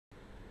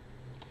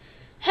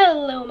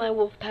Hello my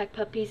Wolfpack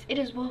puppies, it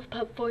is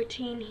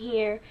WolfPup14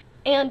 here,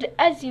 and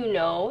as you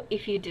know,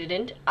 if you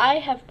didn't, I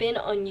have been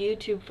on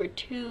YouTube for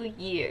 2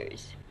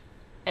 years,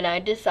 and I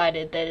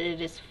decided that it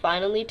is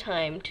finally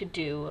time to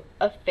do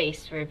a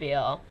face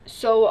reveal.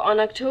 So on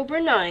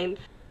October 9th,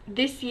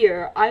 this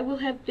year, I will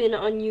have been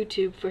on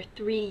YouTube for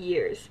 3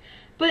 years,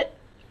 but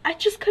I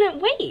just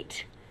couldn't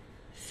wait.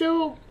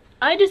 So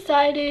I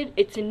decided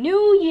it's a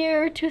new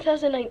year,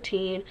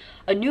 2019,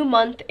 a new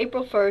month,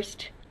 April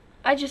 1st,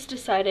 I just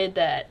decided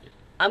that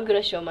I'm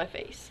gonna show my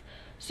face.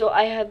 So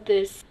I have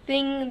this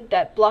thing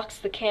that blocks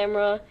the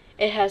camera.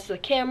 It has the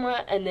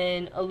camera and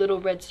then a little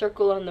red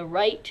circle on the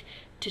right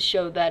to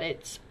show that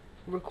it's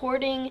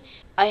recording.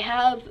 I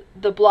have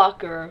the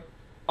blocker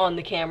on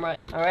the camera.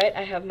 Alright,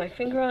 I have my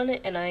finger on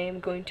it and I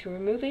am going to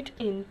remove it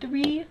in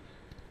 3,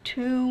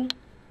 2,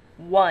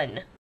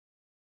 1.